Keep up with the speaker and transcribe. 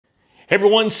Hey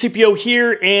everyone, CPO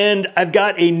here, and I've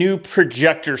got a new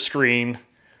projector screen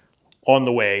on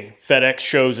the way. FedEx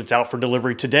shows it's out for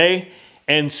delivery today,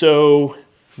 and so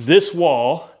this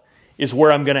wall is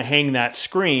where I'm gonna hang that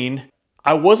screen.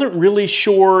 I wasn't really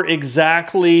sure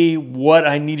exactly what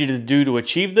I needed to do to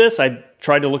achieve this. I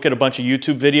tried to look at a bunch of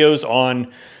YouTube videos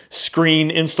on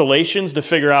screen installations to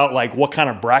figure out like what kind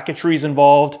of bracketry is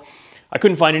involved. I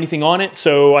couldn't find anything on it,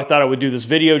 so I thought I would do this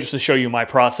video just to show you my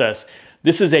process.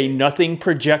 This is a Nothing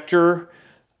Projector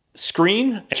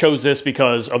screen. I chose this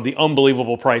because of the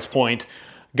unbelievable price point.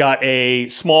 Got a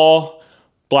small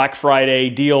Black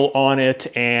Friday deal on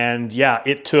it, and yeah,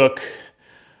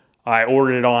 I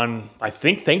ordered it on, I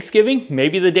think, Thanksgiving,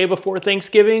 maybe the day before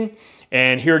Thanksgiving,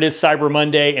 and here it is Cyber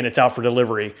Monday, and it's out for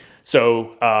delivery.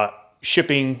 So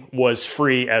shipping was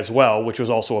free as well, which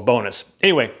was also a bonus.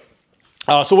 Anyway,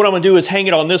 so what I'm gonna do is hang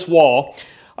it on this wall.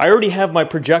 I already have my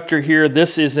projector here.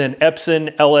 This is an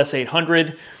Epson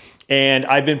LS800, and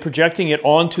I've been projecting it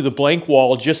onto the blank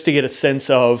wall just to get a sense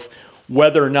of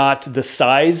whether or not the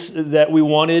size that we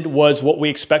wanted was what we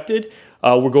expected.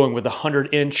 We're going with a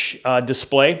 100-inch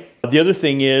display. The other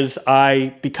thing is,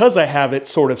 because I have it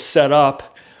sort of set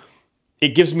up,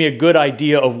 it gives me a good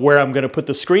idea of where I'm gonna put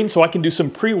the screen so I can do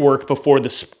some pre-work before the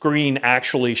screen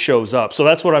actually shows up. So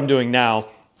that's what I'm doing now.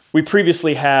 We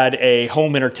previously had a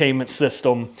home entertainment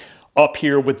system up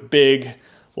here with big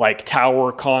like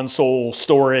tower console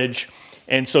storage.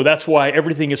 And so that's why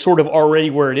everything is sort of already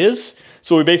where it is.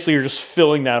 So we basically are just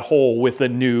filling that hole with a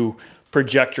new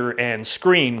projector and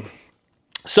screen.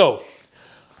 So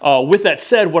with that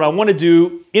said, what I want to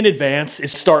do in advance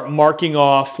is start marking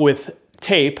off with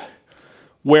tape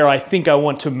where I think I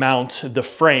want to mount the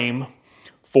frame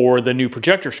for the new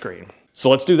projector screen. So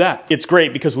let's do that. It's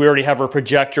great because we already have our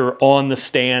projector on the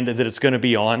stand that it's going to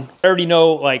be on. I already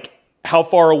know like how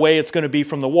far away it's going to be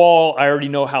from the wall. I already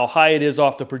know how high it is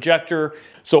off the projector.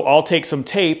 So I'll take some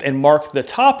tape and mark the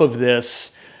top of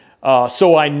this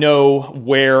so I know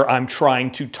where I'm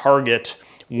trying to target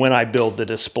when I build the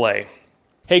display.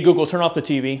 Hey Google, turn off the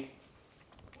TV.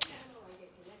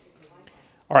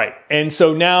 All right, and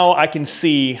so now I can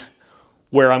see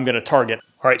where I'm going to target.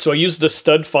 All right, so I use the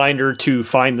stud finder to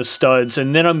find the studs,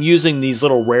 and then I'm using these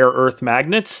little rare earth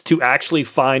magnets to actually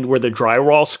find where the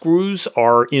drywall screws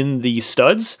are in the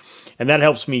studs, and that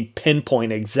helps me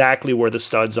pinpoint exactly where the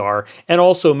studs are, and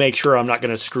also make sure I'm not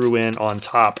gonna screw in on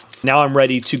top. Now I'm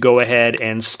ready to go ahead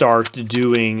and start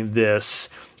doing this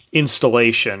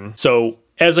installation. So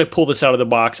as I pull this out of the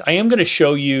box, I am going to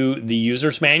show you the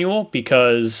user's manual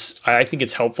because I think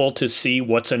it's helpful to see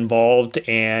what's involved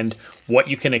and what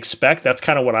you can expect. That's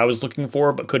kind of what I was looking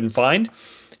for but couldn't find.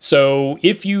 So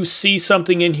if you see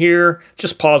something in here,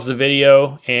 just pause the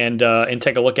video and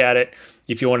take a look at it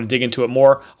if you want to dig into it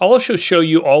more. I'll also show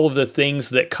you all of the things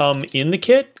that come in the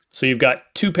kit. So you've got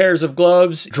 2 pairs of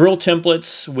gloves, drill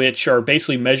templates, which are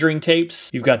basically measuring tapes.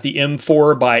 You've got the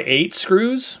M4x8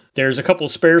 screws. There's a couple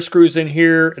of spare screws in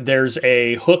here. There's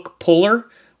a hook puller,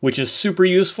 which is super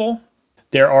useful.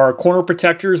 There are corner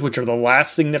protectors, which are the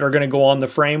last thing that are going to go on the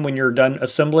frame when you're done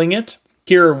assembling it.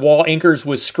 Here are wall anchors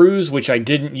with screws, which I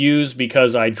didn't use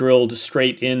because I drilled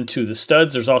straight into the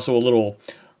studs. There's also a little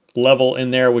level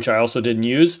in there, which I also didn't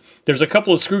use. There's a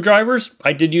couple of screwdrivers.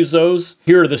 I did use those.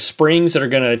 Here are the springs that are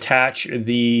going to attach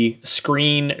the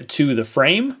screen to the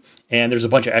frame, and there's a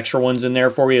bunch of extra ones in there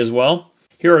for you as well.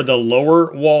 Here are the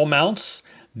lower wall mounts.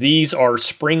 These are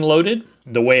spring-loaded.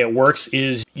 The way it works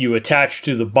is you attach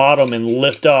to the bottom and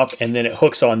lift up, and then it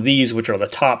hooks on these, which are the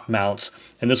top mounts.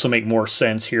 And this will make more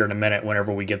sense here in a minute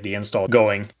whenever we get the install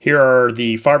going. Here are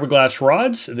the fiberglass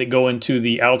rods that go into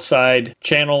the outside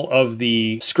channel of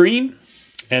the screen.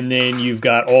 And then you've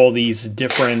got all these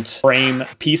different frame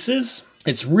pieces.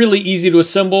 It's really easy to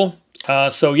assemble.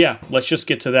 So yeah, let's just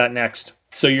get to that next.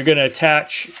 So you're going to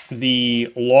attach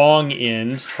the long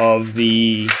end of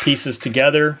the pieces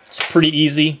together. It's pretty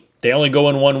easy. They only go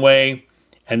in one way,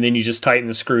 and then you just tighten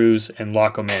the screws and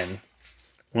lock them in.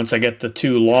 Once I get the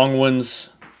 2 long ones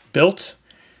built,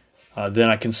 then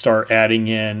I can start adding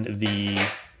in the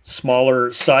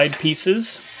smaller side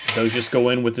pieces. Those just go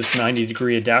in with this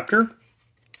 90-degree adapter.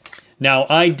 Now,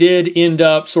 I did end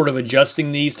up sort of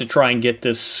adjusting these to try and get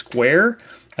this square.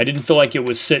 I didn't feel like it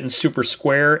was sitting super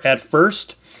square at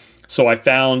first, so I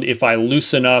found if I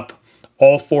loosen up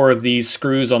all 4 of these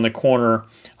screws on the corner,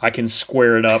 I can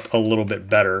square it up a little bit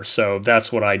better. So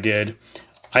that's what I did.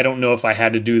 I don't know if I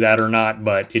had to do that or not,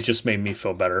 but it just made me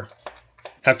feel better.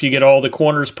 After you get all the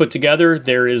corners put together,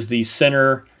 there is the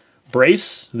center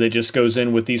brace that just goes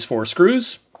in with these 4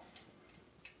 screws.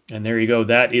 And there you go.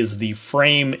 That is the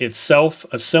frame itself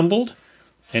assembled.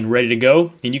 and ready to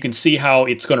go. And you can see how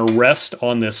it's going to rest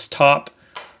on this top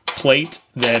plate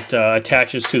that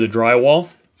attaches to the drywall.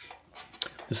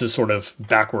 This is sort of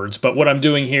backwards, but what I'm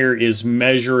doing here is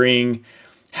measuring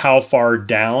how far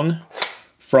down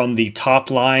from the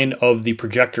top line of the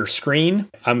projector screen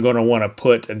I'm going to want to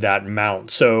put that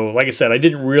mount. So like I said, I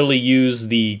didn't really use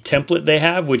the template they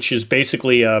have, which is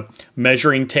basically a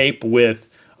measuring tape with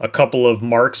a couple of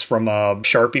marks from a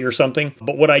Sharpie or something.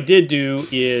 But what I did do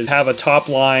is have a top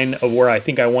line of where I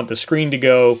think I want the screen to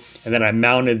go, and then I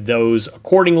mounted those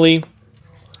accordingly,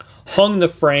 hung the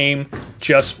frame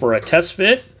just for a test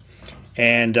fit,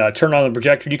 and turned on the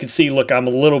projector. You can see, look, I'm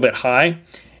a little bit high.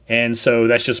 And so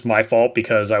that's just my fault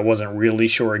because I wasn't really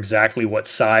sure exactly what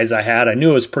size I had. I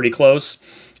knew it was pretty close,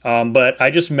 but I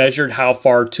just measured how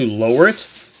far to lower it,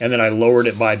 and then I lowered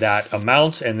it by that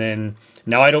amount. And then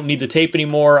now I don't need the tape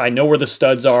anymore. I know where the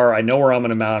studs are. I know where I'm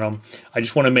going to mount them. I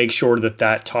just want to make sure that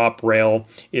that top rail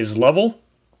is level.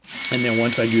 And then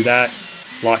once I do that,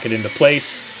 lock it into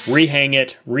place, rehang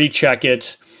it, recheck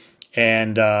it,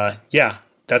 and yeah,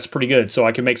 that's pretty good. So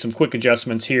I can make some quick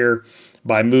adjustments here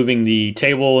by moving the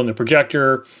table and the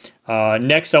projector.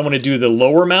 Next, I want to do the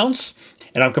lower mounts,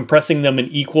 and I'm compressing them an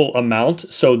equal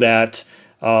amount so that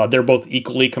they're both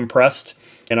equally compressed,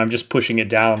 and I'm just pushing it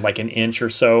down like an inch or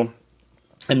so,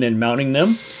 and then mounting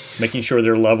them, making sure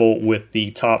they're level with the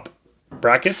top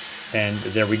brackets, and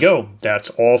there we go.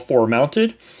 That's all four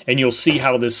mounted, and you'll see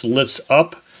how this lifts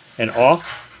up and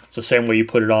off. It's the same way you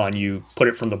put it on. You put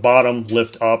it from the bottom,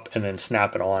 lift up, and then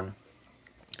snap it on.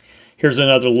 Here's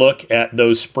another look at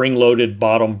those spring-loaded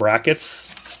bottom brackets.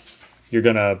 You're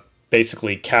going to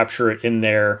basically capture it in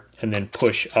there and then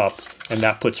push up, and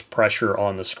that puts pressure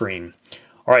on the screen.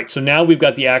 All right, so now we've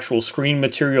got the actual screen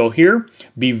material here.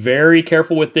 Be very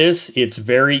careful with this. It's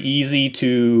very easy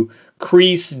to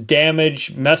crease,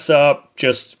 damage, mess up.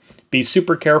 Just be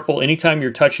super careful. Anytime you're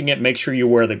touching it, make sure you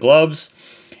wear the gloves,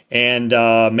 and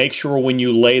make sure when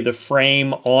you lay the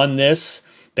frame on this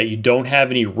that you don't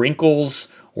have any wrinkles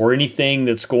or anything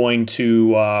that's going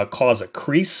to cause a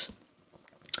crease.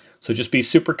 So just be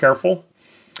super careful.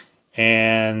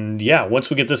 And yeah, once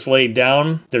we get this laid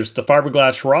down, there's the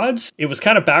fiberglass rods. It was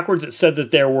kind of backwards. It said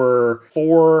that there were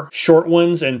 4 short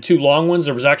ones and 2 long ones.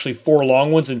 There was actually 4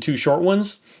 long ones and 2 short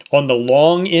ones. On the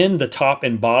long end, the top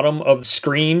and bottom of the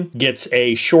screen gets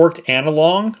a short and a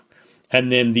long,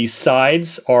 and then the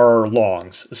sides are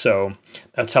longs. So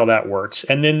that's how that works.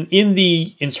 And then in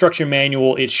the instruction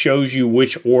manual, it shows you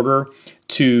which order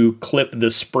to clip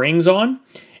the springs on,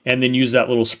 and then use that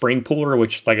little spring puller,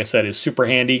 which, like I said, is super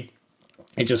handy.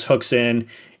 It just hooks in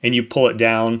and you pull it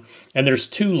down. And there's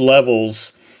 2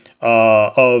 levels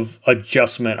of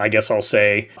adjustment, I guess I'll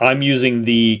say. I'm using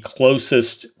the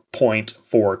closest point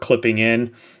for clipping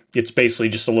in. It's basically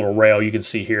just a little rail you can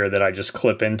see here that I just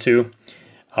clip into.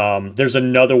 There's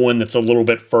another one that's a little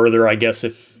bit further, I guess,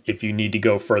 if you need to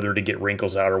go further to get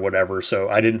wrinkles out or whatever. So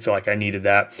I didn't feel like I needed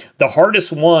that. The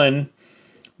hardest one,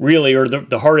 really, or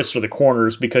the hardest are the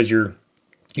corners, because you're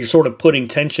sort of putting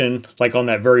tension, like on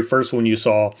that very first one you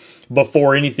saw,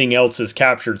 before anything else is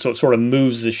captured. So it sort of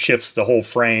moves and shifts the whole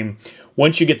frame.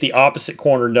 Once you get the opposite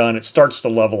corner done, it starts to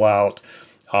level out.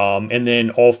 And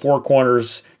then all 4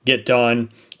 corners get done,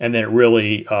 and then it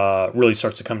really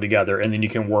starts to come together, and then you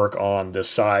can work on the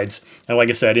sides. And like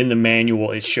I said, in the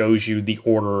manual, it shows you the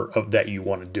order of that you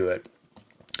want to do it.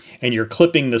 And you're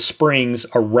clipping the springs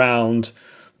around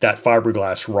that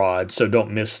fiberglass rod, so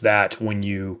don't miss that when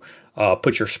you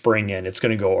put your spring in. It's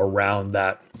going to go around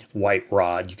that white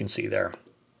rod you can see there.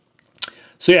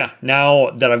 So yeah,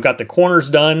 now that I've got the corners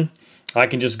done, I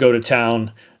can just go to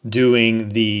town doing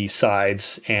the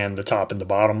sides and the top and the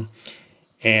bottom.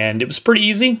 And it was pretty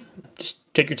easy. Just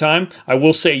take your time. I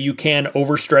will say you can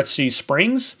overstretch these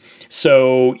springs.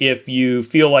 So if you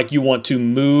feel like you want to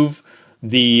move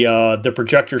the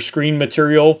projector screen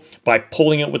material by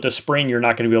pulling it with the spring, you're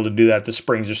not going to be able to do that. The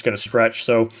spring's just going to stretch.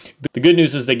 So the good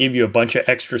news is they give you a bunch of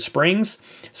extra springs.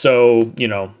 So, you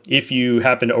know, if you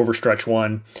happen to overstretch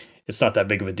one, it's not that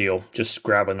big of a deal. Just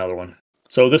grab another one.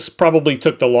 So this probably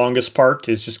took the longest part,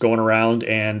 is just going around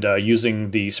and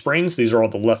using the springs. These are all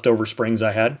the leftover springs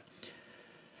I had.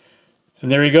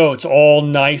 And there you go. It's all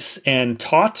nice and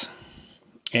taut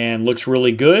and looks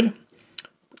really good.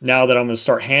 Now that I'm going to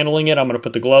start handling it, I'm going to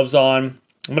put the gloves on.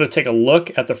 I'm going to take a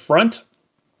look at the front,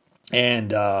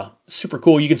 and super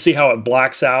cool. You can see how it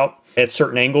blacks out at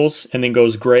certain angles and then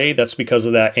goes gray. That's because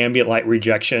of that ambient light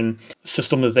rejection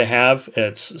system that they have.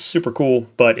 It's super cool,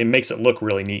 but it makes it look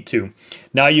really neat too.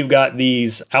 Now you've got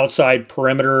these outside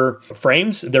perimeter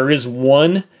frames. There is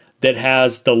one that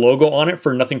has the logo on it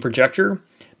for Nothing Projector.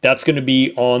 That's going to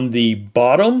be on the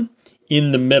bottom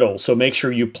in the middle. So make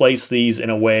sure you place these in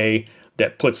a way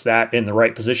that puts that in the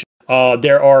right position.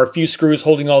 There are a few screws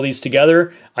holding all these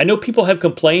together. I know people have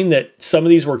complained that some of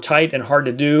these were tight and hard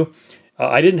to do.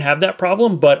 I didn't have that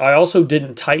problem, but I also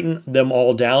didn't tighten them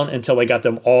all down until I got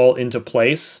them all into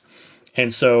place.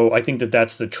 And so I think that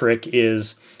that's the trick,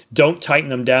 is don't tighten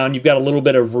them down. You've got a little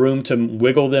bit of room to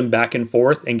wiggle them back and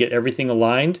forth and get everything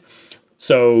aligned.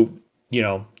 So, you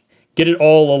know, get it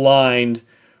all aligned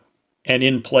and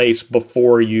in place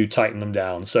before you tighten them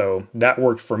down. So that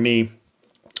worked for me.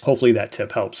 Hopefully that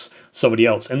tip helps somebody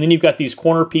else. And then you've got these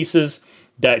corner pieces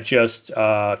that just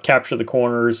capture the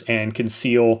corners and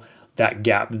conceal that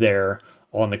gap there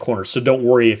on the corner. So don't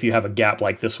worry if you have a gap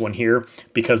like this one here,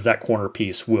 because that corner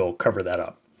piece will cover that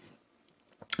up.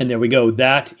 And there we go.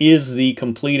 That is the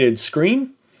completed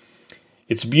screen.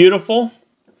 It's beautiful.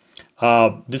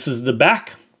 This is the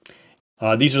back.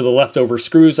 These are the leftover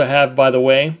screws I have, by the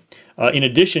way. In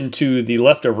addition to the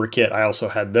leftover kit, I also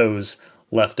had those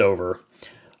left over.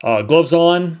 Gloves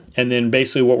on, and then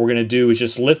basically what we're going to do is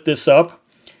just lift this up,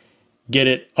 get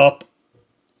it up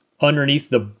underneath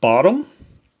the bottom,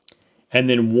 and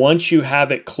then once you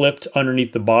have it clipped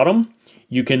underneath the bottom,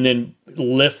 you can then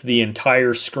lift the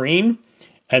entire screen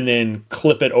and then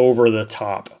clip it over the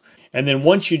top. And then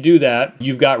once you do that,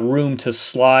 you've got room to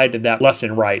slide that left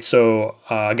and right. So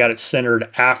I got it centered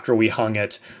after we hung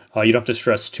it. You don't have to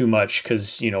stress too much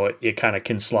because, you know, it kind of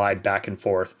can slide back and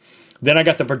forth. Then I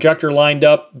got the projector lined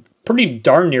up pretty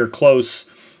darn near close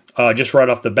just right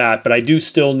off the bat, but I do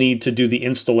still need to do the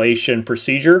installation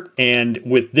procedure. And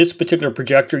with this particular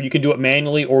projector, you can do it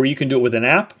manually or you can do it with an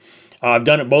app. I've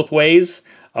done it both ways.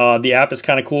 The app is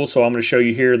kind of cool, so I'm going to show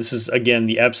you here. This is, again,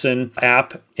 the Epson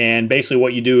app, and basically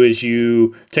what you do is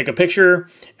you take a picture,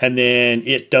 and then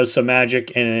it does some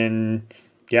magic, and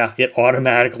yeah, it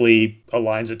automatically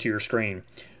aligns it to your screen.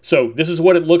 So this is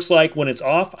what it looks like when it's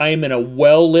off. I am in a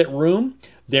well-lit room.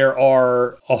 There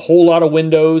are a whole lot of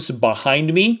windows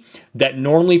behind me that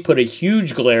normally put a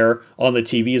huge glare on the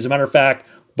TV. As a matter of fact,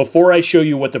 before I show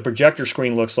you what the projector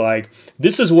screen looks like,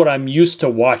 this is what I'm used to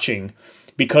watching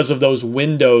because of those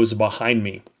windows behind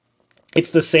me.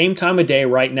 It's the same time of day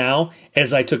right now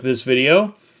as I took this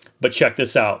video, but check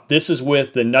this out. This is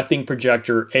with the Nothing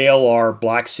Projector ALR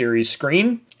Black Series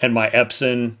screen and my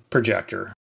Epson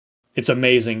projector. It's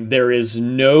amazing. There is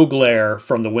no glare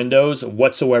from the windows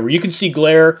whatsoever. You can see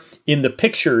glare in the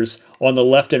pictures on the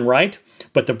left and right,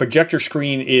 but the projector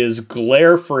screen is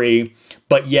glare-free,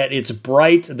 but yet it's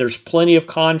bright. There's plenty of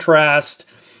contrast.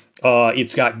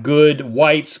 It's got good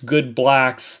whites, good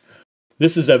blacks.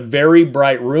 This is a very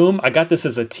bright room. I got this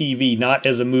as a TV, not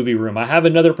as a movie room. I have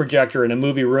another projector in a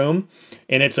movie room,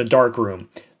 and it's a dark room.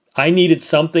 I needed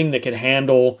something that could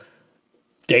handle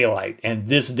daylight, and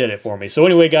this did it for me. So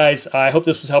anyway, guys, I hope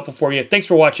this was helpful for you. Thanks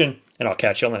for watching, and I'll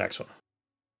catch you on the next one.